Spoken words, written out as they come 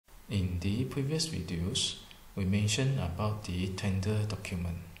In the previous videos, we mentioned about the tender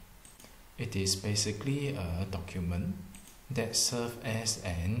document. It is basically a document that serves as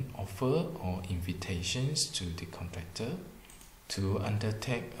an offer or invitations to the contractor to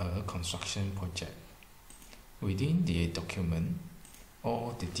undertake a construction project. Within the document,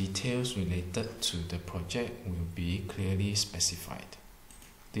 all the details related to the project will be clearly specified.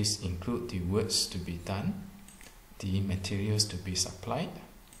 This includes the works to be done, the materials to be supplied,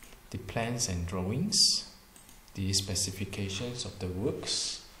 the plans and drawings, the specifications of the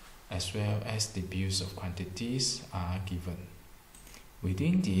works, as well as the bills of quantities are given.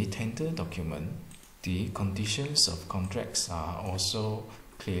 Within the tender document, the conditions of contracts are also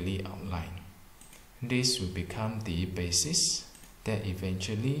clearly outlined. This will become the basis that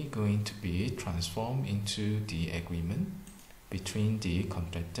eventually going to be transformed into the agreement between the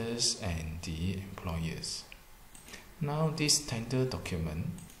contractors and the employers. Now, these tender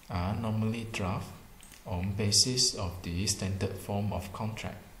documents are normally drafted on basis of the standard form of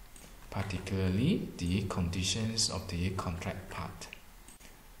contract, particularly the conditions of the contract part.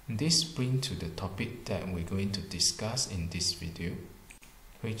 This brings to the topic that we're going to discuss in this video,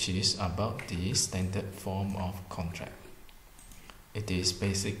 which is about the standard form of contract. It is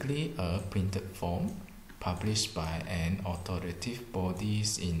basically a printed form published by an authoritative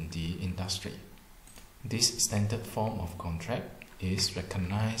bodies in the industry. This standard form of contract is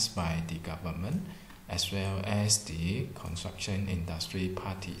recognized by the government as well as the construction industry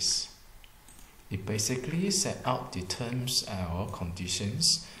parties. It basically sets out the terms or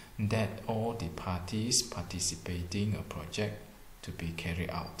conditions that all the parties participating in a project to be carried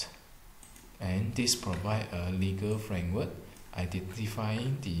out. And this provides a legal framework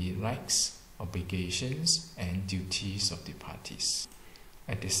identifying the rights, obligations, and duties of the parties.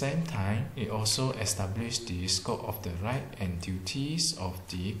 At the same time, it also established the scope of the right and duties of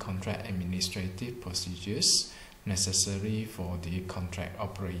the contract administrative procedures necessary for the contract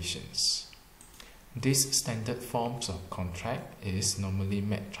operations. This standard forms of contract is normally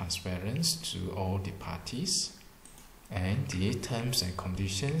made transparent to all the parties, and the terms and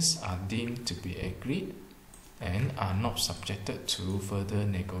conditions are deemed to be agreed and are not subjected to further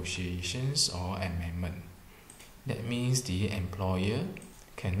negotiations or amendment. That means the employer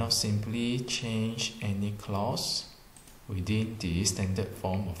cannot simply change any clause within the standard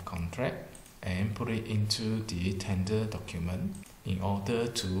form of contract and put it into the tender document in order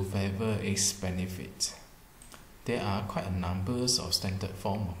to favor its benefit. There are quite a number of standard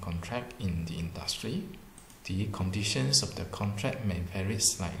form of contract in the industry. The conditions of the contract may vary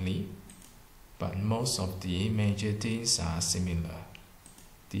slightly, but most of the major things are similar.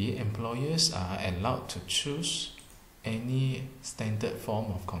 The employers are allowed to choose any standard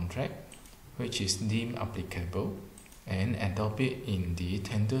form of contract which is deemed applicable and adopt it in the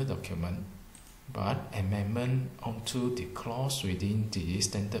tender document, but amendment onto the clause within the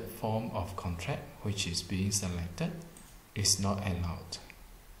standard form of contract which is being selected is not allowed.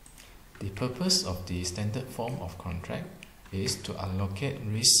 The purpose of the standard form of contract is to allocate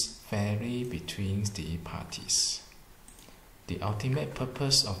risk fairly between the parties. The ultimate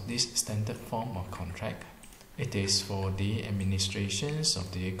purpose of this standard form of contract, it is for the administrations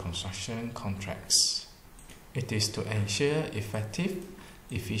of the construction contracts. It is to ensure effective,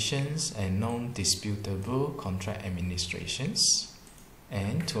 efficient, and non-disputable contract administrations,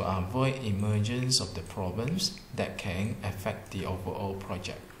 and to avoid emergence of the problems that can affect the overall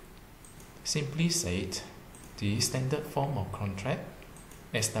project. Simply said, the standard form of contract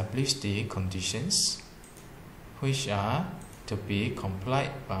establishes the conditions which are to be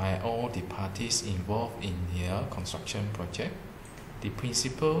complied by all the parties involved in your construction project. The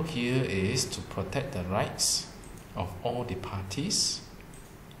principle here is to protect the rights of all the parties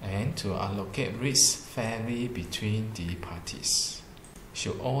and to allocate risk fairly between the parties.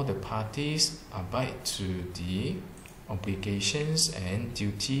 Should all the parties abide to the obligations and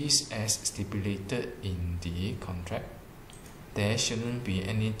duties as stipulated in the contract, there shouldn't be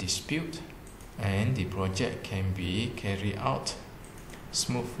any dispute and the project can be carried out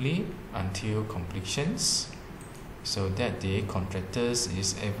smoothly until completions, so that the contractors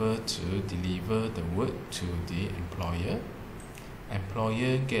is able to deliver the work to the employer.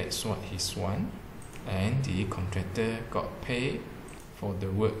 Employer gets what he wants and the contractor got paid for the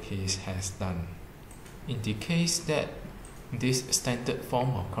work he has done. In the case that this standard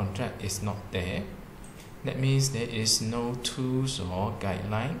form of contract is not there, that means there is no tools or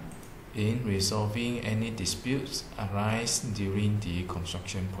guideline in resolving any disputes arise during the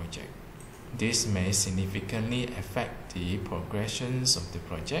construction project. This may significantly affect the progressions of the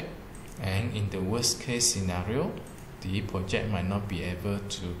project, and in the worst case scenario, the project might not be able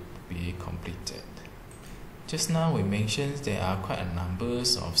to be completed. Just now we mentioned there are quite a number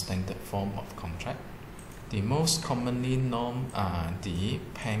of standard form of contract. The most commonly known are the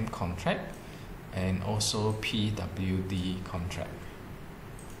PAM contract and also PWD contract.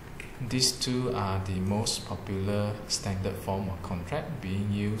 These two are the most popular standard form of contract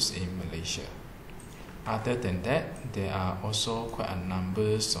being used in Malaysia. Other than that, there are also quite a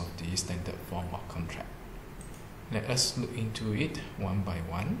number of the standard form of contract. Let us look into it one by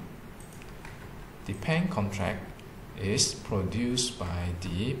one. The PAM contract is produced by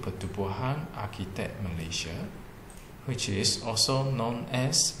the Pertubuhan Architect Malaysia, which is also known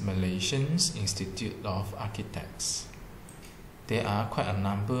as Malaysian Institute of Architects. There are quite a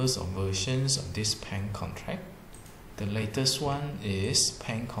number of versions of this PAM contract. The latest one is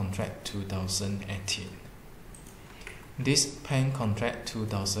PAM contract 2018. This PAM contract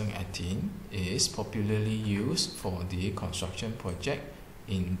 2018 is popularly used for the construction project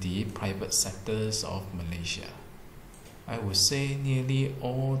in the private sectors of Malaysia. I would say nearly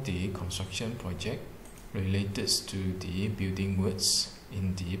all the construction project related to the building works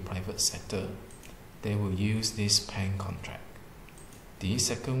in the private sector, they will use this PAM contract. The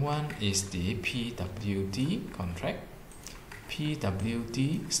second one is the PWD contract.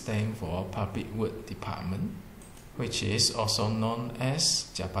 PWD stands for Public Work Department, which is also known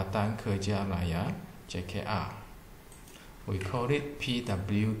as Jabatan Kerja Raya (JKR). We call it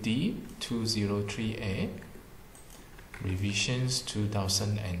PWD 203A, revisions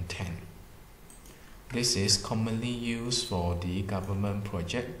 2010. This is commonly used for the government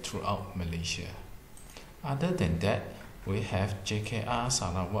project throughout Malaysia. Other than that, we have JKR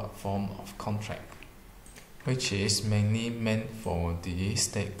Sarawak form of contract, which is mainly meant for the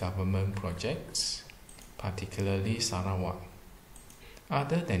state government projects, particularly Sarawak.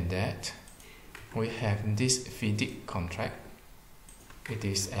 Other than that, we have this FIDIC contract. It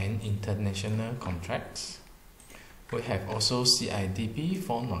is an international contract. We have also CIDB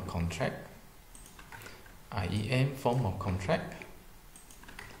form of contract, Eng-aim form of contract,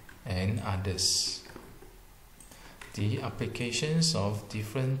 and others. The applications of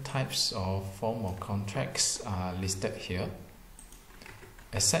different types of form of contracts are listed here.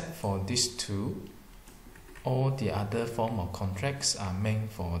 Except for these two, all the other form of contracts are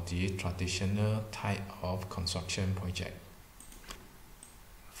meant for the traditional type of construction project.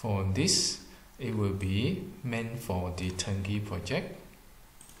 For this, it will be meant for the turnkey project.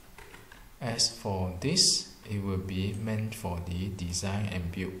 As for this, it will be meant for the design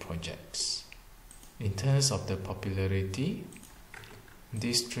and build projects. In terms of the popularity,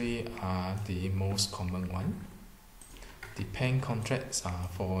 these three are the most common one. The PAM contracts are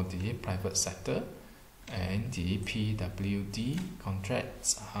for the private sector, and the PWD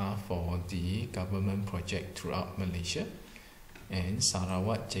contracts are for the government project throughout Malaysia, and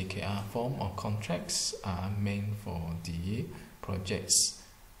Sarawak JKR form of contracts are meant for the projects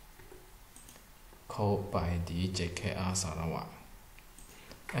called by the JKR Sarawak.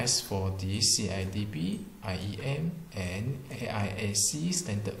 As for the CIDB, IEM, and AIAC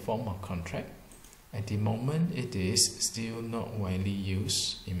standard form of contract, at the moment it is still not widely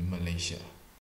used in Malaysia.